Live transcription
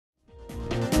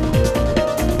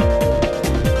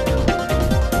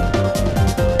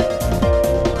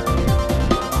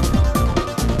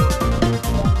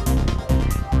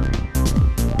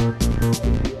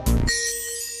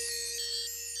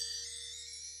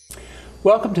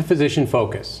Welcome to Physician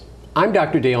Focus. I'm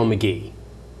Dr. Dale McGee.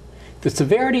 The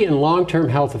severity and long-term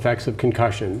health effects of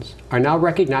concussions are now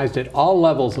recognized at all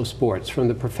levels of sports, from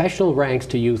the professional ranks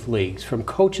to youth leagues, from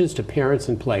coaches to parents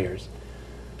and players.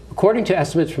 According to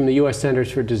estimates from the U.S.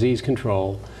 Centers for Disease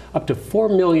Control, up to 4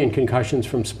 million concussions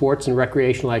from sports and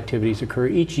recreational activities occur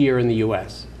each year in the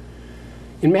U.S.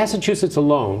 In Massachusetts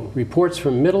alone, reports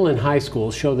from middle and high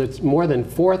schools show that more than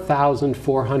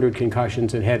 4,400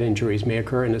 concussions and head injuries may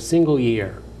occur in a single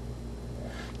year.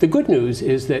 The good news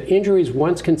is that injuries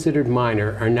once considered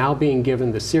minor are now being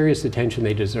given the serious attention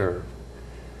they deserve.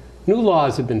 New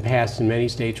laws have been passed in many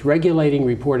states regulating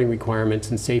reporting requirements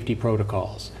and safety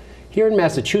protocols. Here in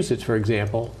Massachusetts, for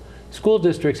example, school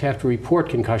districts have to report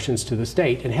concussions to the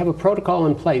state and have a protocol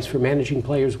in place for managing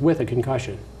players with a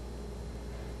concussion.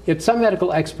 Yet some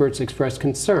medical experts express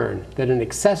concern that an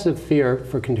excessive fear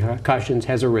for concussions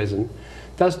has arisen,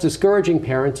 thus discouraging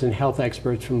parents and health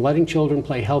experts from letting children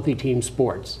play healthy team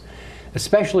sports,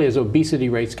 especially as obesity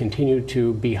rates continue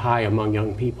to be high among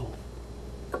young people.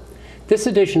 This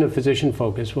edition of Physician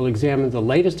Focus will examine the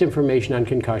latest information on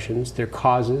concussions, their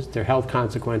causes, their health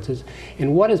consequences,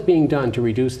 and what is being done to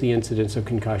reduce the incidence of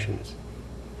concussions.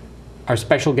 Our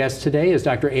special guest today is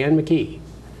Dr. Ann McKee.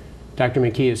 Dr.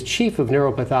 McKee is Chief of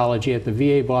Neuropathology at the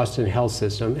VA Boston Health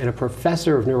System and a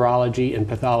Professor of Neurology and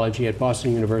Pathology at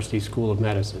Boston University School of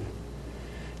Medicine.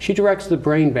 She directs the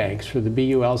brain banks for the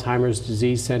BU Alzheimer's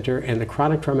Disease Center and the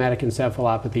Chronic Traumatic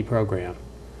Encephalopathy Program.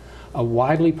 A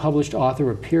widely published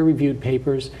author of peer-reviewed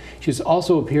papers, she has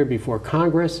also appeared before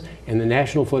Congress and the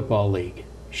National Football League.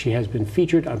 She has been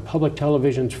featured on public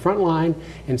television's Frontline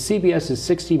and CBS's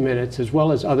 60 Minutes, as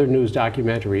well as other news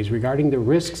documentaries regarding the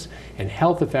risks and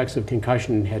health effects of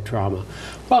concussion and head trauma.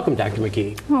 Welcome, Dr.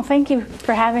 McKee. Well, thank you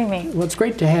for having me. Well, it's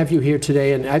great to have you here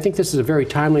today, and I think this is a very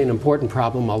timely and important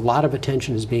problem. A lot of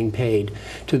attention is being paid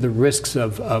to the risks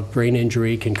of brain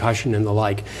injury, concussion, and the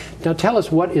like. Now, tell us,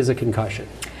 what is a concussion?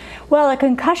 Well, a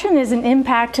concussion is an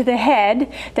impact to the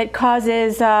head that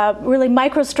causes really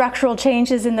microstructural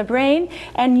changes in the brain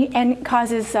and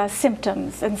causes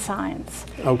symptoms and signs.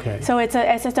 Okay. So it's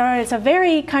a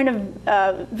very kind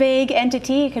of vague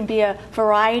entity. It can be a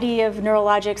variety of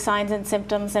neurologic signs and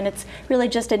symptoms, and it's really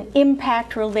just an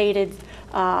impact-related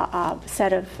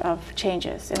set of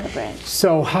changes in the brain.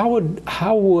 So how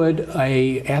would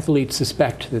an athlete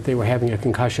suspect that they were having a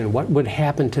concussion? What would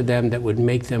happen to them that would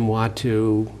make them want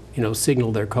to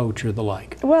signal their coach or the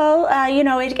like? Well,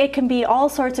 it can be all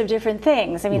sorts of different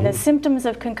things. I mean, the symptoms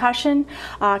of concussion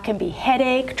can be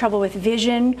headache, trouble with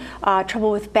vision,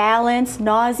 trouble with balance,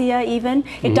 nausea even.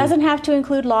 It doesn't have to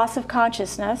include loss of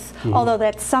consciousness, although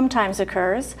that sometimes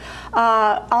occurs.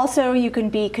 Also, you can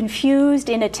be confused,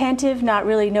 inattentive, not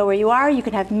really know where you are. You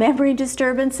can have memory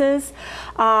disturbances,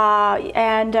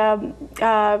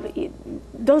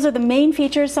 those are the main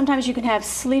features. Sometimes you can have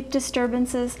sleep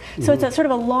disturbances. So it's a sort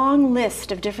of a long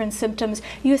list of different symptoms.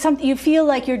 You feel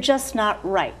like you're just not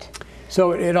right.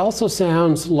 So it also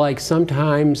sounds like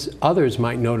sometimes others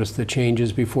might notice the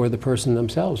changes before the person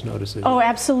themselves notices. Oh,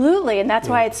 absolutely. And that's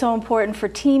why it's so important for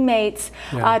teammates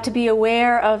to be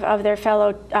aware of their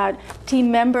fellow team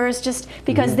members, just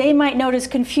because they might notice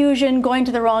confusion, going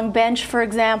to the wrong bench, for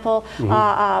example,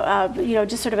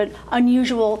 just sort of an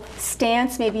unusual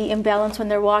stance, maybe imbalance when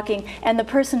they're walking, and the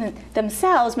person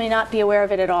themselves may not be aware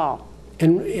of it at all.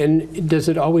 And does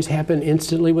it always happen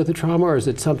instantly with a trauma, or is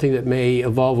it something that may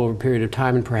evolve over a period of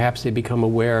time and perhaps they become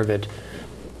aware of it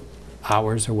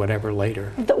hours or whatever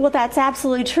later? Well, that's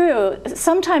absolutely true.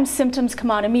 Sometimes symptoms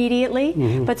come on immediately,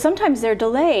 but sometimes they're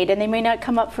delayed and they may not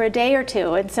come up for a day or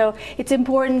two. And so it's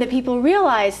important that people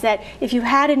realize that if you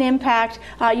had an impact,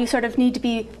 you sort of need to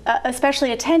be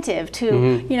especially attentive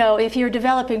to, if you're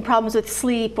developing problems with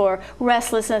sleep or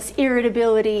restlessness,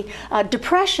 irritability,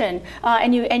 depression,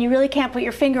 and you really can't put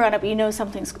your finger on it, but you know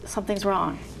something's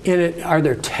wrong. And are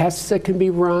there tests that can be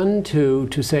run to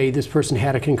say this person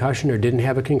had a concussion or didn't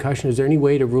have a concussion? Is there any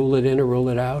way to rule it in or rule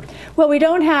it out? Well, we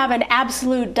don't have an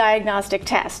absolute diagnostic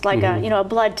test, like a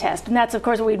blood test, and that's of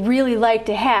course what we'd really like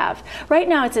to have. Right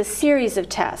now it's a series of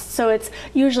tests, so it's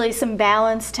usually some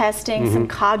balance testing, some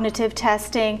cognitive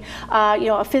testing,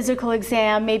 a physical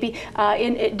exam, maybe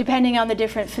depending on the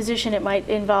different physician it might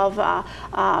involve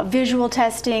visual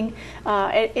testing.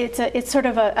 It's sort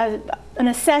of an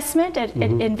assessment. It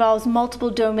involves multiple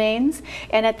domains,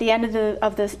 and at the end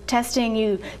of the testing,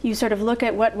 you sort of look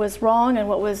at what was wrong and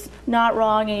what was not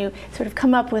wrong, and you sort of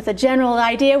come up with a general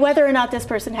idea whether or not this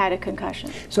person had a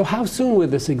concussion. So how soon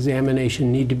would this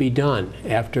examination need to be done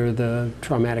after the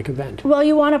traumatic event? Well,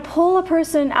 you want to pull a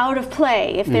person out of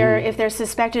play if they're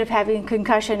suspected of having a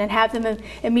concussion, and have them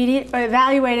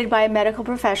evaluated by a medical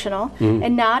professional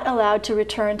and not allowed to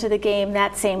return to the game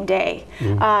that same day.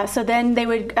 So then they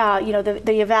would,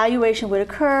 the evaluation would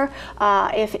occur.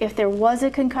 If there was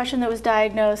a concussion that was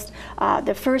diagnosed,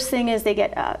 the first thing is they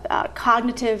get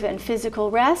cognitive and physical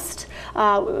rest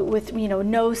with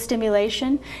no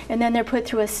stimulation, and then they're put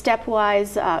through a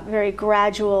stepwise, very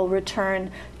gradual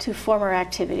return to former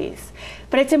activities.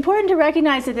 But it's important to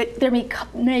recognize that there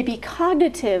may be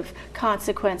cognitive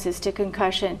consequences to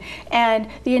concussion, and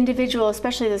the individual,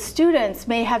 especially the students,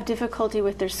 may have difficulty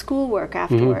with their schoolwork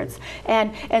afterwards.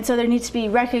 And so there needs to be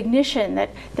recognition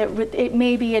that it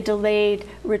may be a delayed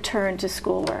return to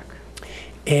schoolwork.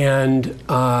 And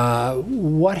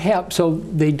what happens? So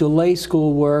they delay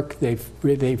schoolwork, they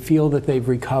feel that they've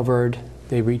recovered,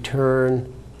 they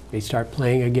return, they start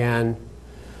playing again.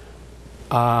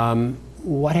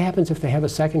 What happens if they have a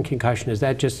second concussion? Is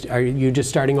that just, are you just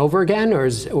starting over again, or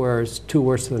is two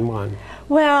worse than one?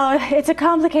 Well, it's a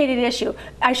complicated issue.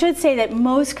 I should say that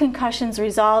most concussions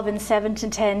resolve in 7 to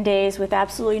 10 days with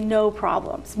absolutely no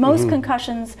problems. Most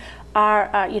concussions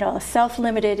are a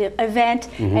self-limited event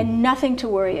and nothing to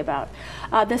worry about.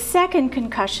 The second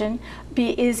concussion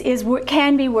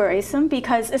can be worrisome,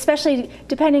 because especially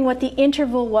depending what the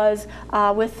interval was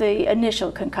with the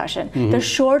initial concussion. The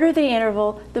shorter the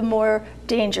interval, the more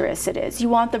dangerous it is. You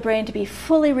want the brain to be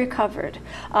fully recovered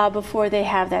before they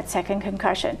have that second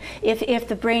concussion. If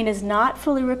the brain is not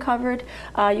fully recovered,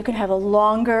 you can have a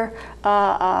longer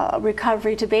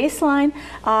recovery to baseline,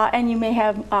 and you may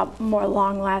have more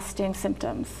long-lasting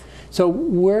symptoms. So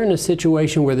we're in a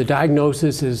situation where the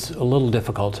diagnosis is a little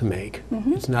difficult to make.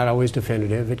 It's not always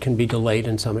definitive. It can be delayed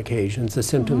in some occasions. The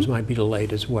symptoms might be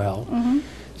delayed as well.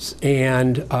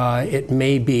 And it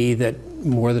may be that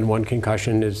more than one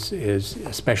concussion is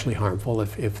especially harmful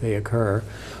if they occur.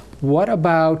 What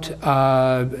about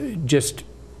just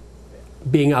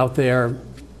being out there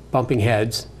bumping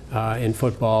heads in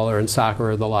football or in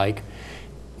soccer or the like?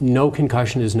 No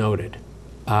concussion is noted.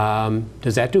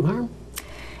 Does that do harm?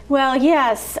 Well,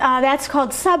 yes, that's called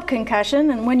subconcussion,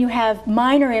 and when you have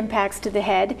minor impacts to the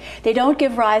head, they don't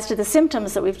give rise to the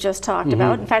symptoms that we've just talked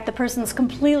about. In fact, the person's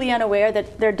completely unaware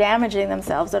that they're damaging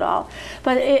themselves at all.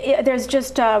 But there's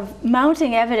just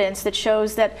mounting evidence that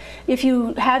shows that if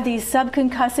you have these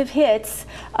subconcussive hits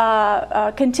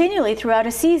continually throughout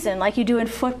a season, like you do in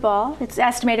football, it's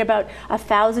estimated about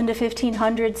 1,000 to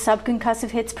 1,500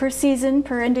 subconcussive hits per season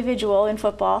per individual in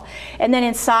football. And then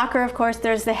in soccer, of course,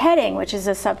 there's the heading, which is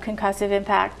a subconcussive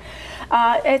impact.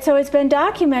 And so it's been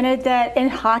documented that, and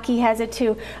hockey has it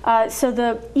too,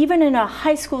 even in a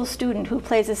high school student who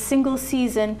plays a single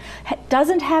season,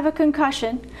 doesn't have a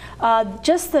concussion,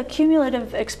 just the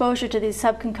cumulative exposure to these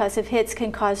subconcussive hits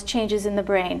can cause changes in the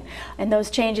brain. And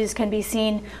those changes can be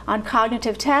seen on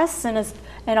cognitive tests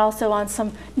and also on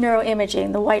some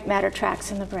neuroimaging, the white matter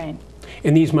tracts in the brain.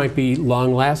 And these might be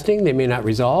long-lasting? They may not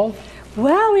resolve?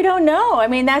 Well, we don't know. I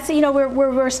mean, that's,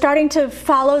 we're starting to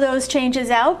follow those changes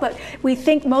out, but we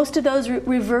think most of those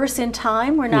reverse in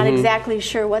time. We're not exactly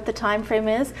sure what the time frame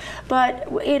is, but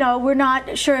we're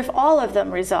not sure if all of them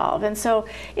resolve. And so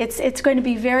it's going to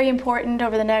be very important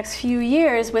over the next few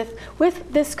years with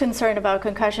this concern about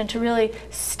concussion to really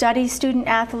study student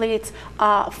athletes,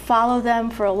 follow them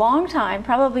for a long time,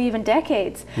 probably even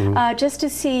decades, just to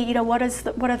see what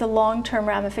are the long-term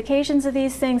ramifications of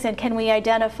these things, and can we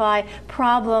identify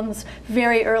problems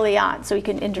very early on so we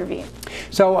can intervene.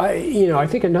 So I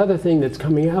think another thing that's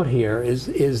coming out here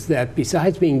is that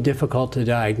besides being difficult to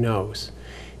diagnose,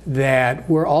 that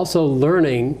we're also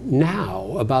learning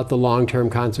now about the long-term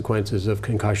consequences of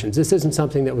concussions. This isn't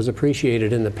something that was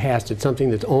appreciated in the past. It's something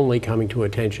that's only coming to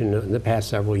attention in the past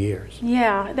several years.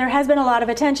 Yeah, there has been a lot of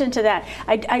attention to that.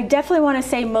 I definitely want to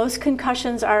say most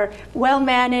concussions are well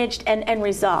managed and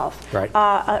resolved. Right.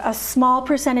 A small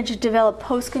percentage develop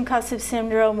post-concussive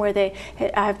syndrome where they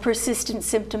have persistent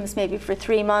symptoms maybe for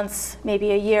 3 months,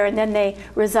 maybe a year, and then they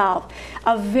resolve.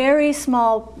 A very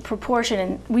small proportion,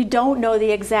 and we don't know the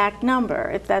exact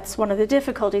number, if that's one of the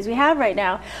difficulties we have right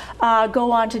now,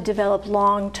 go on to develop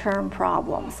long-term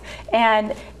problems.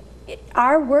 And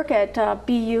our work at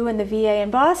BU and the VA in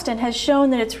Boston has shown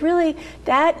that it's really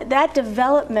that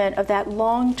development of that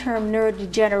long-term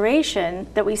neurodegeneration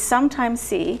that we sometimes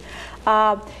see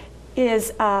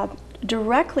is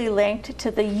directly linked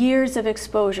to the years of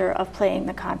exposure of playing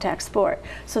the contact sport.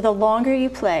 So the longer you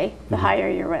play, the higher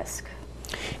your risk.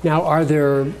 Now, are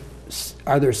there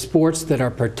sports that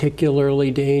are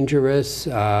particularly dangerous?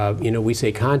 We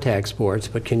say contact sports,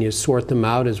 but can you sort them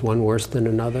out? Is one worse than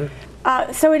another?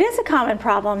 So it is a common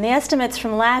problem. The estimates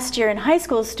from last year in high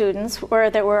school students were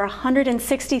there were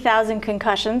 160,000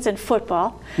 concussions in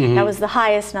football. That was the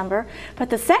highest number. But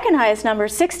the second highest number,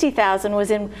 60,000, was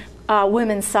in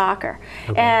women's soccer.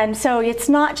 Okay. And so it's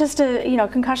not just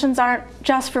concussions aren't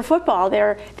just for football.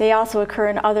 They also occur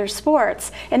in other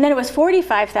sports. And then it was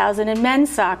 45,000 in men's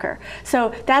soccer.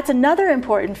 So that's another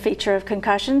important feature of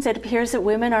concussions. It appears that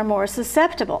women are more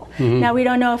susceptible. Now, we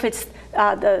don't know if it's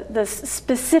the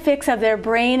specifics of their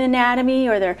brain anatomy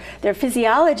or their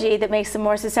physiology that makes them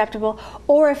more susceptible,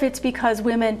 or if it's because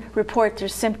women report their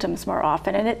symptoms more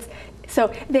often. And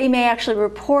so they may actually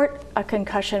report a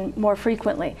concussion more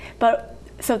frequently.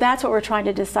 So that's what we're trying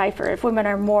to decipher, if women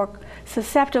are more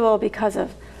susceptible because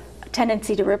of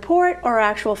tendency to report or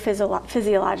actual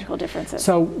physiological differences.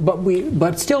 So,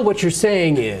 but still what you're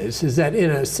saying is that in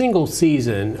a single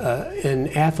season, an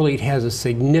athlete has a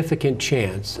significant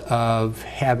chance of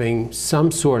having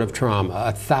some sort of trauma.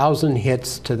 1,000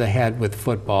 hits to the head with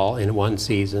football in one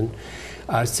season,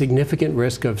 a significant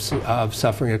risk of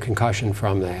suffering a concussion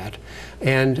from that.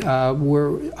 And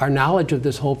our knowledge of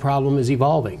this whole problem is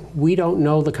evolving. We don't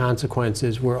know the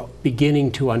consequences. We're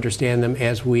beginning to understand them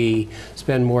as we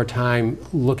spend more time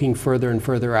looking further and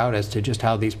further out as to just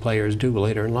how these players do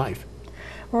later in life.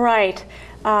 Right.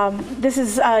 This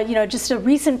is, just a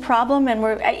recent problem, and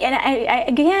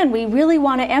again, we really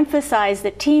want to emphasize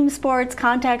that team sports,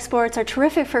 contact sports are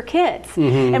terrific for kids,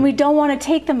 and we don't want to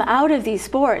take them out of these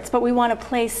sports, but we want to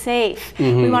play safe.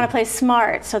 We want to play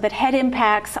smart so that head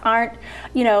impacts aren't,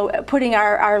 putting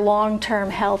our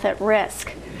long-term health at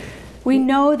risk. We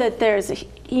know that there's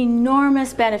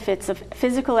enormous benefits of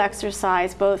physical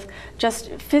exercise, both just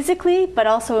physically, but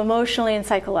also emotionally and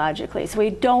psychologically. So we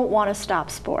don't want to stop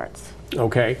sports.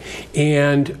 Okay,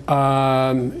 and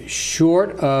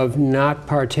short of not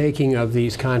partaking of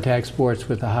these contact sports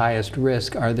with the highest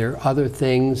risk, are there other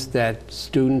things that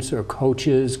students or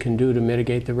coaches can do to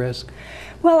mitigate the risk?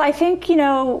 Well, I think,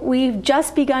 we've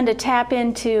just begun to tap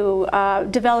into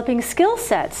developing skill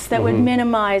sets that would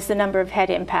minimize the number of head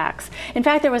impacts. In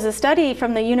fact, there was a study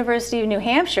from the University of New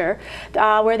Hampshire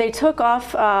where they took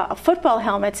off football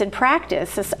helmets in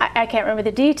practice. I can't remember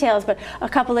the details, but a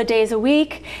couple of days a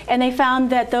week, and they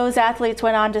found that those athletes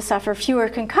went on to suffer fewer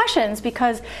concussions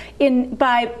because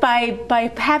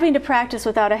by having to practice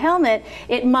without a helmet,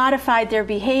 it modified their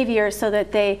behavior so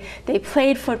that they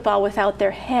played football without their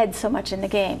head so much in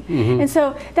the game. And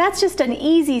so that's just an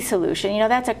easy solution.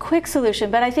 That's a quick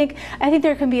solution, but I think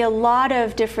there can be a lot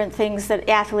of different things that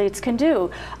athletes can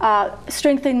do.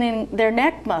 Strengthening their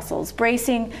neck muscles,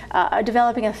 bracing,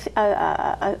 developing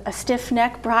a stiff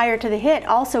neck prior to the hit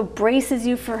also braces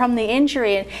you from the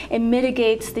injury and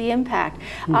mitigates the impact.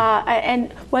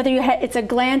 And whether it's a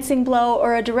glancing blow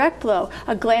or a direct blow,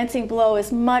 a glancing blow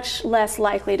is much less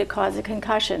likely to cause a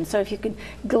concussion. So if you can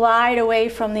glide away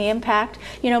from the impact,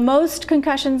 most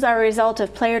concussions are a result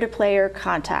of player-to-player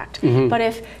contact. But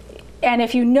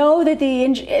if you know that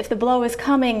if the blow is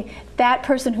coming, that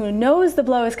person who knows the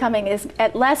blow is coming is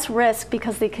at less risk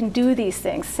because they can do these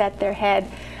things, set their head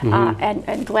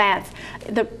and glance.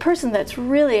 The person that's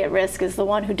really at risk is the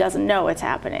one who doesn't know it's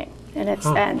happening,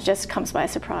 and just comes by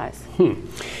surprise.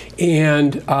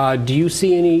 And do you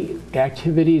see any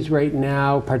activities right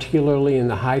now, particularly in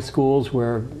the high schools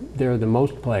where there are the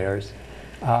most players?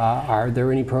 Are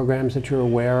there any programs that you're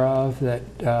aware of that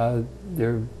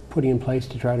they're putting in place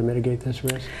to try to mitigate this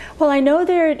risk? Well, I know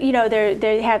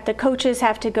the coaches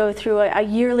have to go through a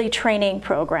yearly training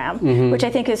program, which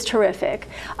I think is terrific.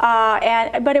 But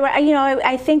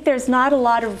I think there's not a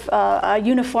lot of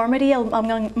uniformity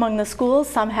among the schools.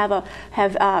 Some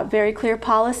have very clear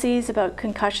policies about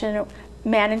concussion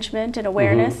management and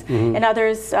awareness, and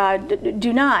others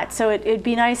do not. So it'd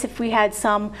be nice if we had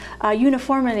some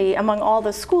uniformity among all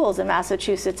the schools in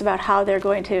Massachusetts about how they're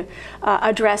going to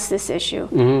address this issue.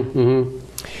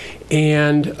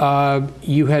 And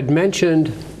you had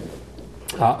mentioned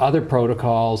other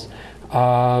protocols.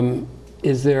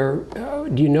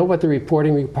 Do you know what the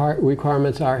reporting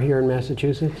requirements are here in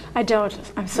Massachusetts? I don't.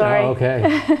 I'm sorry. Oh,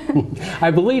 okay.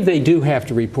 I believe they do have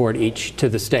to report each to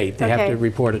the state. They have to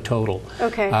report a total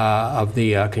of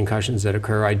the concussions that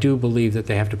occur. I do believe that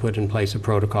they have to put in place a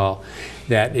protocol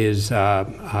that is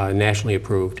nationally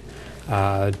approved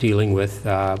dealing with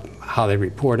how they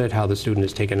report it, how the student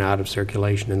is taken out of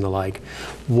circulation and the like.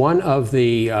 One of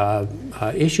the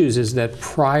issues is that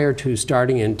prior to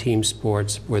starting in team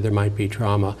sports where there might be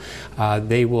trauma,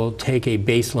 they will take a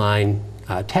baseline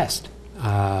test.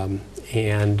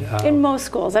 In most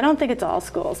schools. I don't think it's all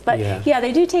schools, but yeah,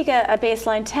 they do take a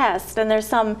baseline test, and there's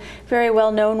some very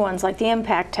well-known ones like the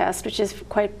impact test, which is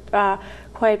quite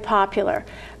popular.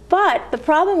 But the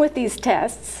problem with these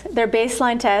tests, they're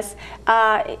baseline tests,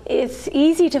 it's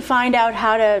easy to find out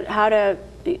how to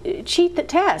cheat the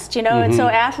test, you know, and so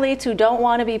athletes who don't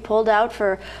want to be pulled out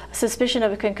for suspicion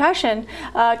of a concussion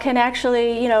can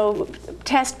actually, you know,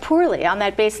 test poorly on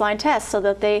that baseline test, so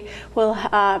that they will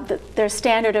their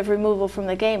standard of removal from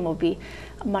the game will be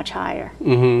much higher.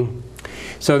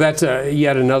 So that's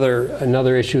yet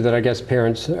another issue that I guess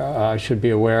parents should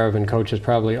be aware of, and coaches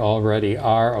probably already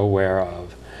are aware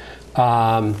of.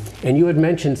 And you had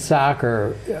mentioned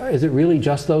soccer. Is it really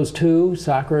just those two,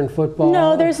 soccer and football?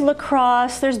 No, there's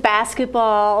lacrosse, there's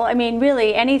basketball. I mean,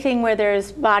 really anything where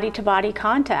there's body-to-body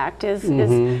contact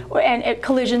and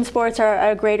collision sports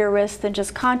are a greater risk than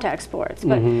just contact sports.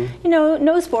 But you know,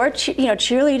 no sport. You know,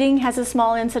 cheerleading has a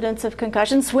small incidence of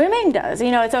concussion. Swimming does.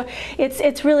 You know, so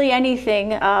it's really anything.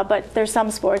 But there's some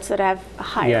sports that have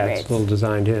higher rates. Yeah, it's a little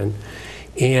designed in.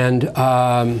 And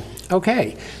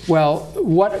okay, well,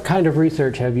 what kind of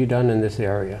research have you done in this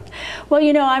area? Well,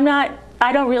 you know,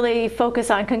 I don't really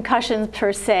focus on concussions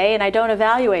per se, and I don't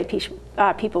evaluate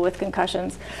people with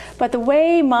concussions. But the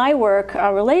way my work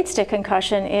relates to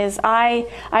concussion is I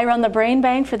run the brain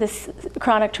bank for this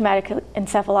Chronic Traumatic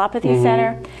Encephalopathy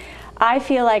Center. I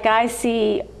feel like I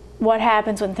see what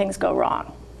happens when things go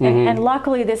wrong. And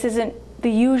luckily this isn't the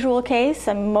usual case,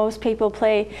 and most people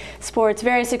play sports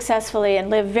very successfully and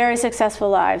live very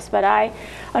successful lives, but I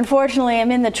unfortunately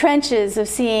am in the trenches of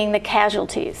seeing the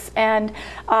casualties. And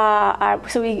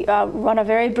so we run a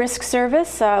very brisk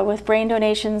service with brain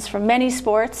donations from many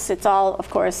sports. It's all, of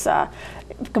course,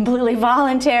 completely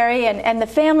voluntary, and the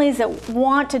families that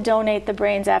want to donate the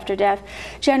brains after death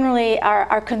generally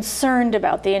are concerned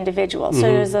about the individual. So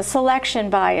there's a selection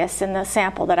bias in the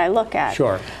sample that I look at.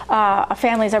 Sure.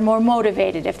 Families are more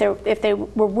motivated if they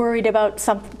were worried about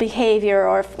some behavior,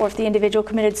 or if the individual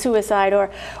committed suicide,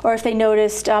 or if they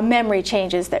noticed memory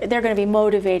changes. They're going to be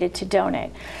motivated to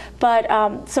donate.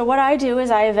 But so what I do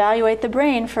is I evaluate the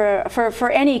brain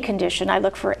for any condition. I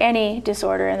look for any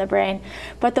disorder in the brain.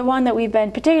 But the one that we've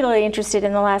been particularly interested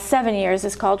in the last 7 years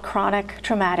is called chronic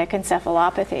traumatic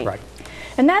encephalopathy. Right.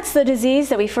 And that's the disease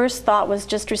that we first thought was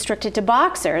just restricted to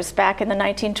boxers back in the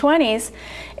 1920s.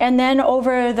 And then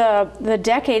over the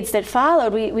decades that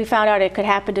followed, we found out it could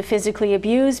happen to physically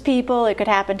abused people, it could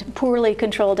happen to poorly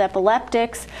controlled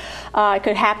epileptics, it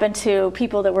could happen to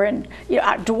people that were in, you know,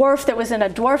 a dwarf that was in a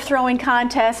dwarf throwing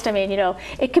contest. I mean, you know,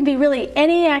 it can be really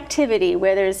any activity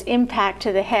where there's impact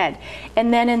to the head.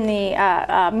 And then in the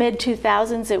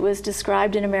mid-2000s, it was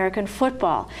described in American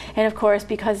football. And of course,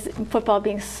 because football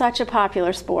being such a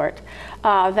popular sport,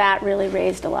 that really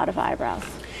raised a lot of eyebrows.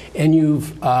 And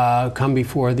you've come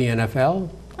before the NFL?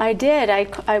 I did.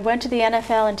 I went to the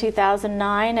NFL in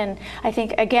 2009, and I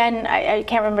think, again, I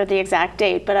can't remember the exact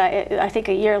date, but I think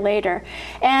a year later.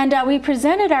 And we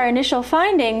presented our initial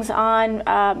findings on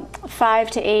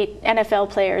 5 to 8 NFL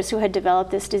players who had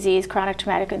developed this disease, chronic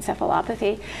traumatic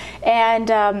encephalopathy.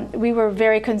 And we were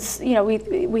very,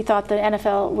 we thought the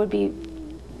NFL would be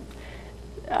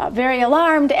very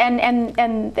alarmed,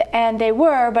 and they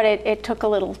were, but it took a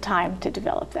little time to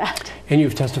develop that. And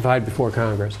you've testified before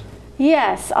Congress?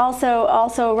 Yes,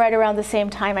 also right around the same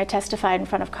time I testified in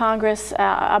front of Congress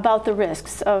about the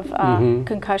risks of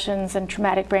concussions and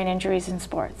traumatic brain injuries in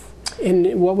sports.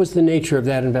 And what was the nature of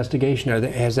that investigation?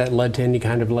 Has that led to any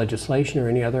kind of legislation or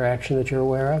any other action that you're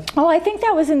aware of? Oh, I think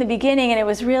that was in the beginning, and it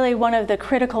was really one of the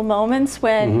critical moments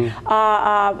when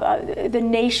the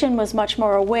nation was much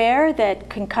more aware that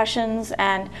concussions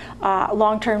and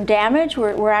long-term damage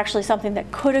were actually something that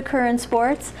could occur in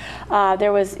sports.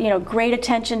 There was, great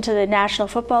attention to the National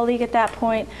Football League at that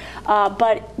point,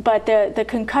 but the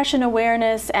concussion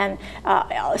awareness and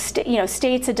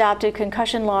states adopted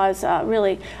concussion laws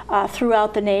really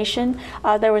throughout the nation.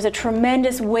 There was a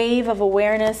tremendous wave of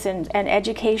awareness and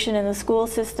education in the school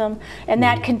system, and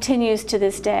that continues to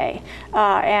this day.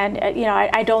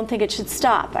 I don't think it should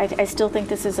stop. I still think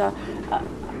this is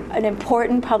an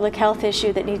important public health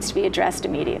issue that needs to be addressed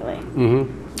immediately.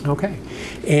 Okay.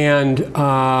 And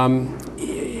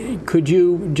could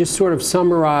you just sort of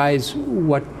summarize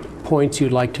what points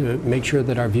you'd like to make sure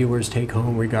that our viewers take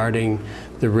home regarding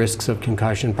the risks of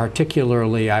concussion,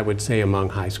 particularly, I would say, among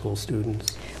high school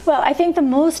students? Well, I think the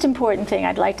most important thing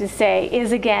I'd like to say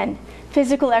is, again,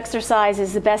 physical exercise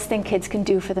is the best thing kids can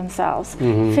do for themselves,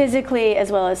 physically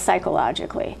as well as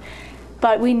psychologically.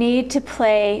 But we need to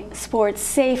play sports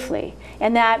safely.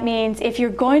 And that means if you're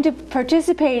going to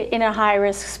participate in a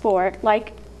high-risk sport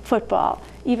like football,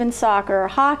 even soccer or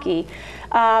hockey,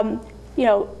 you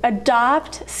know,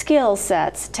 adopt skill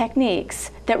sets,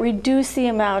 techniques that reduce the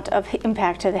amount of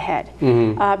impact to the head,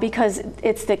 because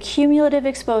it's the cumulative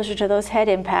exposure to those head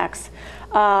impacts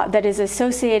that is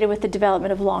associated with the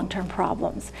development of long-term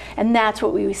problems. And that's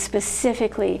what we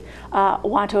specifically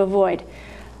want to avoid.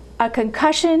 A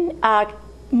concussion,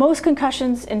 most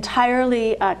concussions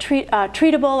entirely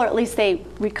treatable, or at least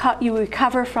you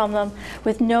recover from them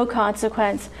with no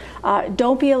consequence.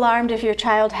 Don't be alarmed if your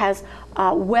child has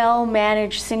a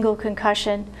well-managed single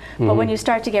concussion, but when you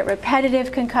start to get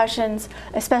repetitive concussions,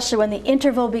 especially when the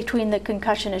interval between the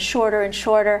concussion is shorter and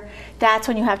shorter, that's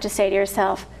when you have to say to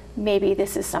yourself, maybe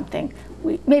this is something,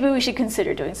 maybe we should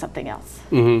consider doing something else.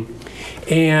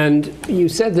 And you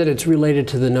said that it's related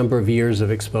to the number of years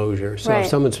of exposure.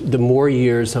 So if the more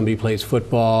years somebody plays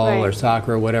football or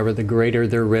soccer or whatever, the greater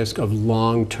their risk of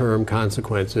long-term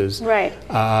consequences.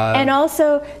 And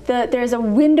also there's a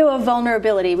window of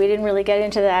vulnerability. We didn't really get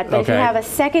into that, but if you have a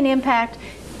second impact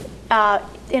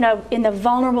in the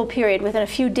vulnerable period within a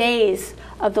few days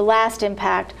of the last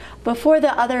impact, before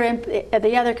the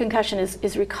other concussion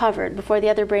is recovered, before the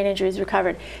other brain injury is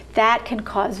recovered, that can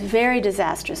cause very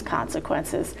disastrous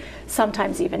consequences,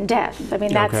 sometimes even death. I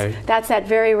mean, that's that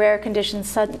very rare condition,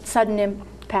 sudden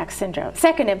impact syndrome,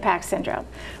 second impact syndrome,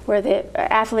 where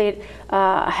the athlete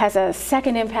has a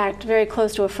second impact very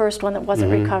close to a first one that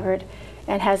wasn't recovered,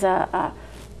 and has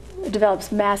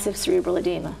develops massive cerebral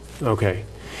edema.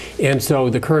 And so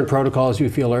the current protocols you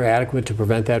feel are adequate to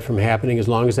prevent that from happening as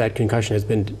long as that concussion has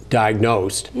been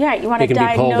diagnosed? Yeah, you want to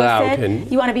diagnose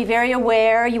it. You want to be very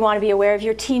aware. You want to be aware of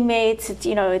your teammates. It's,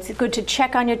 you know, it's good to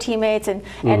check on your teammates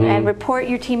and report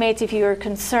your teammates if you are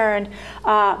concerned.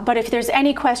 But if there's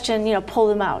any question, you know, pull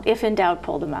them out. If in doubt,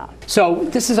 pull them out. So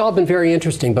this has all been very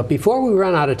interesting. But before we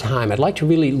run out of time, I'd like to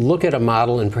really look at a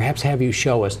model and perhaps have you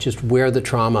show us just where the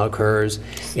trauma occurs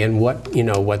and what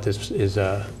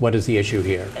what is the issue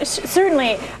here.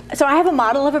 Certainly. So I have a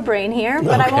model of a brain here,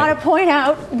 but I want to point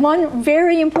out one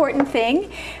very important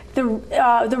thing.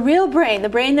 The real brain, the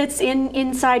brain that's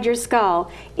inside your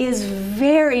skull, is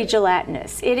very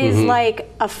gelatinous. It is like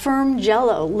a firm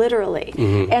jello, literally.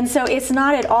 And so it's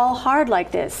not at all hard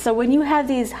like this. So when you have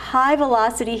these high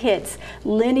velocity hits,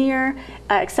 linear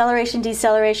acceleration,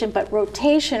 deceleration, but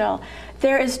rotational,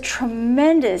 there is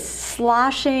tremendous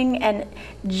sloshing and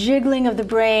jiggling of the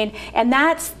brain, and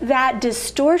that's that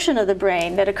distortion of the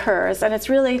brain that occurs. And it's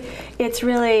really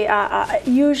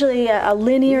usually a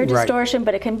linear distortion,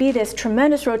 but it can be this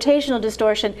tremendous rotational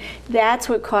distortion. That's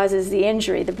what causes the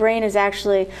injury. The brain is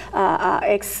actually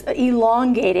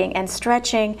elongating and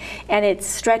stretching, and it's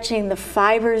stretching the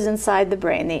fibers inside the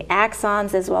brain, the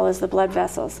axons as well as the blood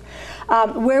vessels.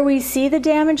 Where we see the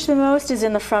damage the most is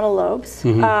in the frontal lobes.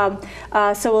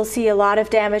 So we'll see a lot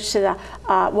of damage to the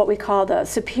what we call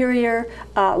the superior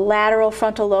lateral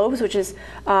frontal lobes, which is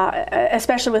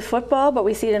especially with football, but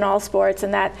we see it in all sports,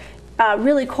 and that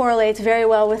really correlates very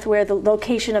well with where the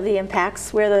location of the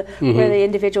impacts, where the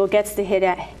individual gets the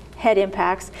head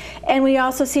impacts. And we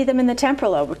also see them in the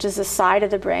temporal lobe, which is the side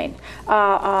of the brain.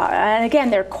 And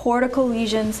again, they're cortical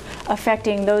lesions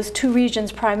affecting those two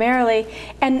regions primarily.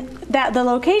 And that the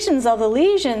locations of the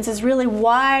lesions is really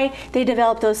why they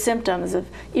develop those symptoms of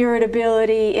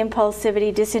irritability,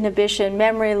 impulsivity, disinhibition,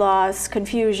 memory loss,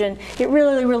 confusion. It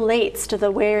really relates to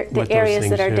the areas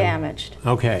that are damaged.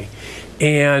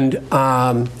 And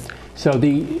so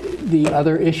the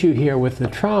other issue here with the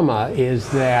trauma is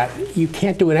that you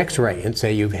can't do an X-ray and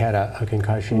say you've had a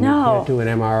concussion. You can't do an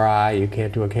MRI. You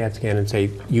can't do a CAT scan and say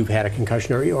you've had a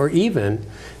concussion, or even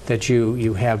that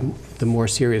you have the more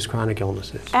serious chronic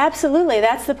illnesses. Absolutely,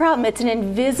 that's the problem. It's an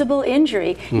invisible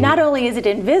injury. Not only is it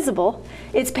invisible,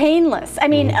 it's painless. I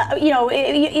mean,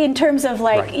 in terms of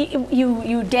like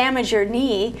you damage your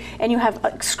knee and you have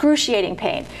excruciating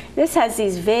pain. This has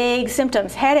these vague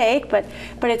symptoms, headache, but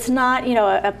it's not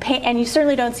a pain, and you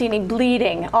certainly don't see any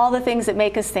bleeding. All the things that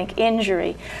make us think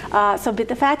injury. But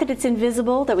the fact that it's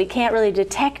invisible, that we can't really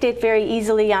detect it very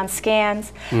easily on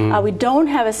scans, we don't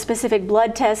have a specific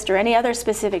blood test or any other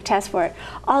specific test for it.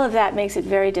 All of that makes it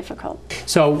very difficult.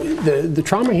 So the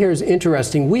trauma here is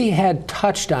interesting. We had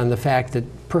touched on the fact that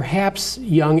perhaps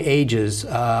young ages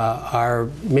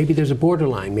maybe there's a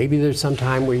borderline. Maybe there's some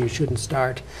time where you shouldn't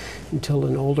start until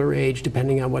an older age,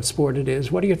 depending on what sport it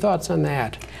is. What are your thoughts on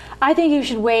that? I think you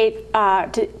should wait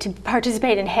to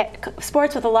participate in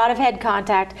sports with a lot of head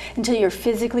contact until you're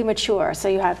physically mature. So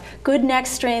you have good neck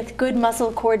strength, good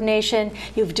muscle coordination,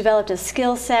 you've developed a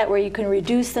skill set where you can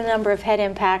reduce the number of head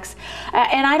impacts.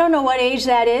 And I don't know what age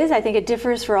that is. I think it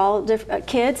differs for all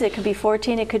kids. It could be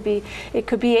 14, it could be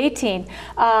 18.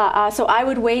 So I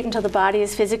would wait until the body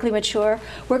is physically mature.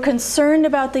 We're concerned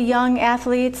about the young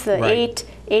athletes, the Right.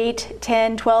 8,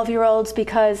 10, 12-year-olds,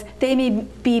 because they may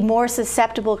be more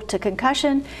susceptible to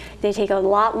concussion. They take a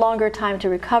lot longer time to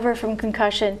recover from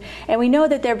concussion. And we know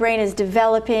that their brain is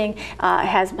developing,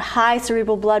 has high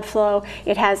cerebral blood flow,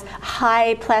 it has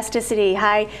high plasticity,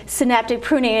 high synaptic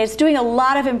pruning. It's doing a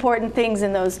lot of important things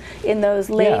in those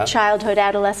late childhood,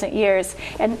 adolescent years.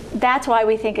 And that's why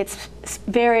we think it's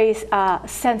very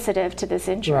sensitive to this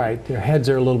injury. Right. Their heads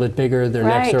are a little bit bigger, their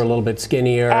necks are a little bit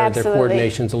skinnier, Absolutely. their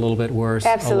coordination's a little bit worse.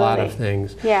 Absolutely. A lot of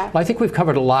things. Yeah. Well, I think we've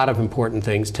covered a lot of important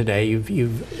things today.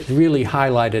 You've really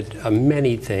highlighted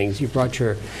many things. You've brought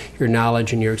your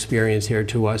knowledge and your experience here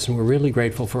to us, and we're really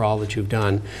grateful for all that you've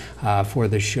done for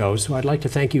this show. So I'd like to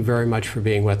thank you very much for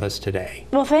being with us today.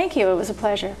 Well, thank you. It was a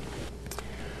pleasure.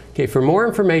 Okay, for more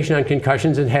information on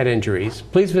concussions and head injuries,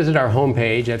 please visit our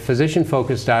homepage at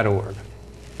physicianfocus.org.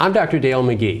 I'm Dr. Dale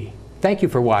McGee. Thank you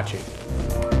for watching.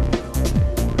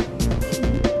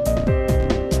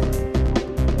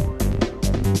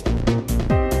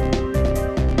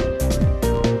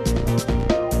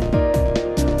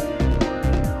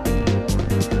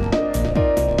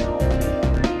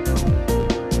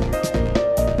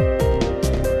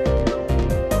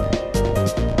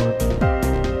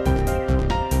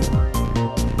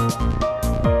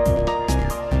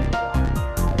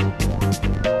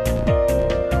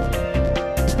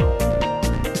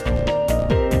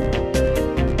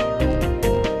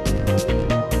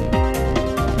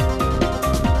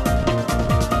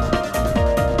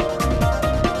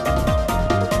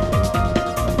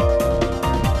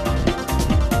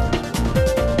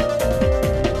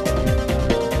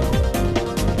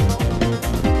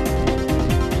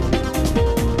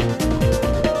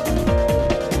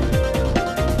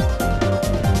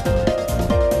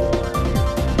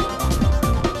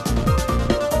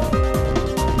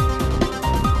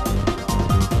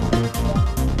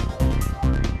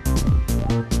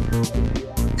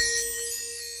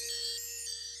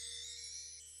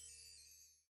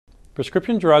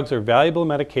 Prescription drugs are valuable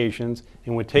medications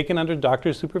and, when taken under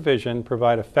doctor's supervision,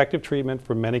 provide effective treatment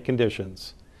for many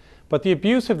conditions. But the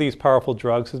abuse of these powerful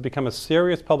drugs has become a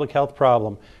serious public health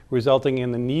problem, resulting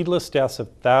in the needless deaths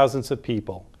of thousands of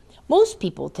people. Most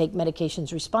people take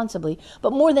medications responsibly,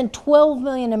 but more than 12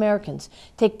 million Americans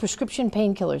take prescription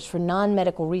painkillers for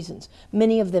non-medical reasons,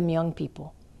 many of them young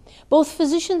people. Both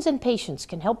physicians and patients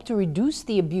can help to reduce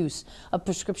the abuse of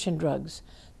prescription drugs.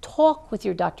 Talk with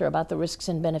your doctor about the risks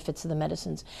and benefits of the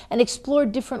medicines and explore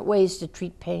different ways to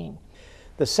treat pain.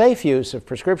 The safe use of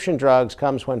prescription drugs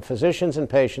comes when physicians and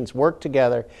patients work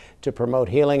together to promote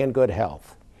healing and good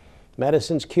health.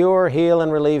 Medicines cure, heal,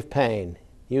 and relieve pain.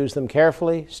 Use them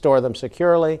carefully, store them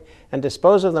securely, and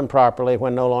dispose of them properly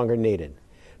when no longer needed.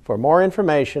 For more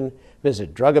information,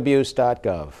 visit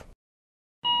drugabuse.gov.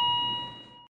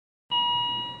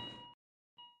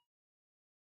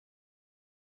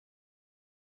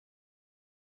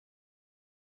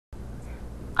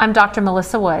 I'm Dr.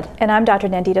 Melissa Wood. And I'm Dr.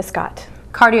 Nandita Scott.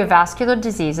 Cardiovascular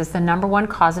disease is the #1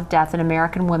 cause of death in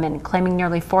American women, claiming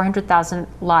nearly 400,000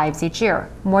 lives each year,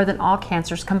 more than all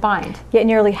cancers combined. Yet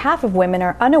nearly half of women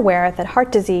are unaware that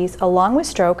heart disease, along with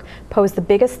stroke, pose the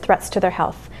biggest threats to their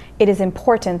health. It is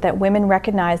important that women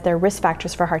recognize their risk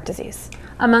factors for heart disease.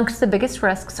 Amongst the biggest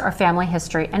risks are family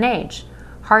history and age.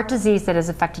 Heart disease that has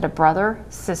affected a brother,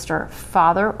 sister,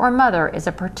 father, or mother is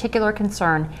a particular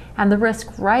concern, and the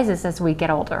risk rises as we get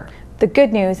older. The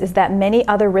good news is that many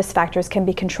other risk factors can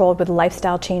be controlled with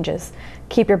lifestyle changes.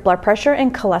 Keep your blood pressure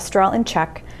and cholesterol in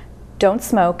check, don't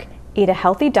smoke, eat a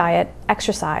healthy diet,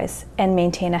 exercise, and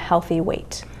maintain a healthy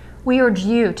weight. We urge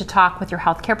you to talk with your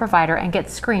healthcare provider and get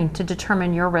screened to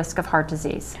determine your risk of heart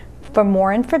disease. For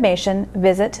more information,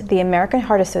 visit the American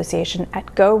Heart Association at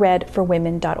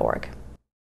goredforwomen.org.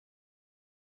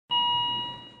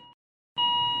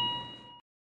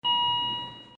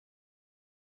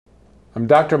 I'm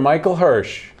Dr. Michael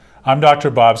Hirsch. I'm Dr.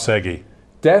 Bob Segi.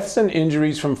 Deaths and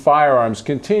injuries from firearms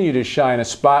continue to shine a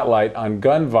spotlight on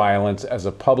gun violence as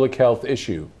a public health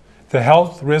issue. The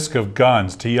health risk of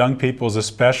guns to young people is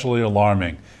especially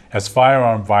alarming, as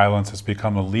firearm violence has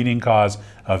become a leading cause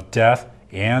of death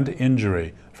and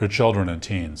injury for children and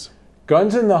teens.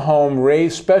 Guns in the home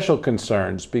raise special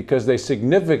concerns because they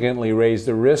significantly raise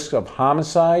the risk of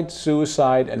homicide,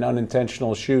 suicide, and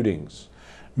unintentional shootings.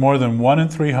 More than 1 in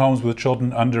 3 homes with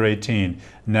children under 18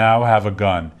 now have a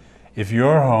gun. If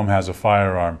your home has a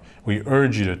firearm, we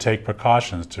urge you to take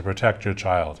precautions to protect your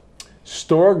child.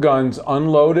 Store guns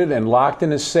unloaded and locked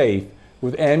in a safe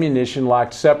with ammunition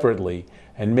locked separately,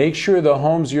 and make sure the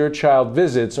homes your child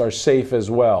visits are safe as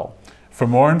well. For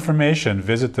more information,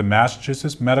 visit the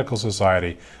Massachusetts Medical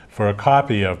Society for a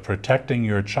copy of Protecting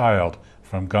Your Child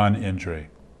from Gun Injury.